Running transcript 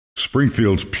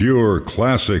Springfield's pure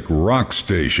classic rock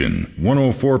station,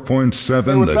 104.7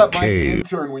 Hey, what's The up, Mike? Cave.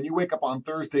 Intern. When you wake up on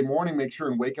Thursday morning, make sure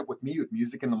and wake up with me with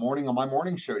music in the morning on my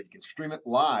morning show. You can stream it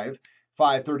live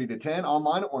 5:30 to 10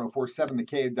 online at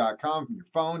 1047thecave.com from your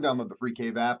phone. Download the free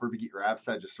Cave app, or if you get your app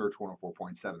set, just search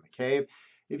 104.7 The Cave.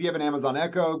 If you have an Amazon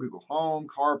Echo, Google Home,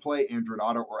 CarPlay, Android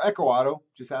Auto, or Echo Auto,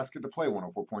 just ask it to play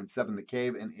 104.7 The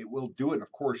Cave, and it will do it. And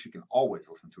of course, you can always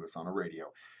listen to us on the radio.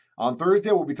 On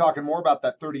Thursday, we'll be talking more about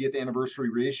that 30th anniversary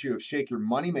reissue of Shake Your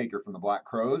Moneymaker from the Black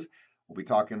Crowes. We'll be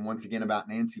talking once again about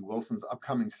Nancy Wilson's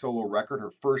upcoming solo record,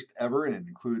 her first ever, and it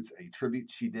includes a tribute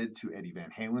she did to Eddie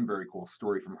Van Halen. Very cool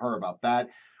story from her about that.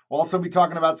 We'll also be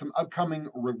talking about some upcoming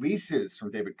releases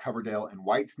from David Coverdale and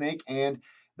Whitesnake, and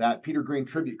that Peter Green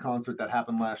tribute concert that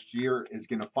happened last year is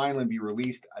going to finally be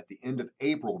released at the end of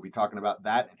April. We'll be talking about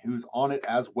that and who's on it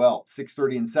as well.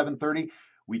 6:30 and 7:30.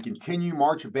 We continue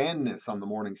March of Bandness on the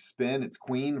morning spin. It's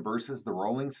Queen versus the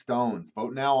Rolling Stones.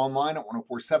 Vote now online at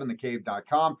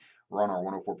 1047thecave.com. We're on our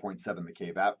 104.7 The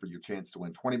Cave app for your chance to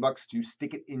win $20 to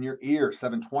stick it in your ear.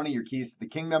 720, your keys to the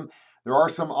kingdom. There are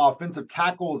some offensive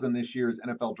tackles in this year's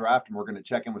NFL draft, and we're going to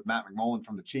check in with Matt McMullen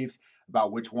from the Chiefs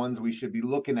about which ones we should be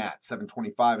looking at.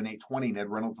 725 and 820, Ned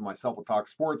Reynolds and myself will talk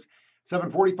sports.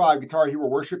 745, Guitar Hero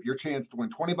Worship, your chance to win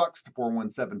 $20 to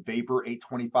 417 Vapor.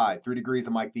 825, 3 Degrees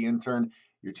of Mike the Intern,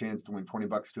 your chance to win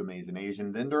 $20 to Amazing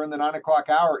Asian. Then during the 9 o'clock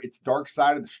hour, it's Dark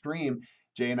Side of the Stream.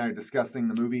 Jay and I are discussing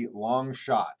the movie Long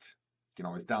Shot. You can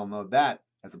always download that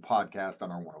as a podcast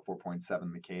on our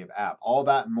 104.7 The Cave app. All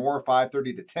that and more,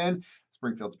 5:30 to 10.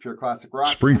 Springfield's pure classic rock.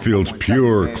 Springfield's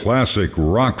pure classic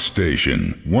rock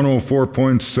station,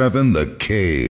 104.7 The Cave.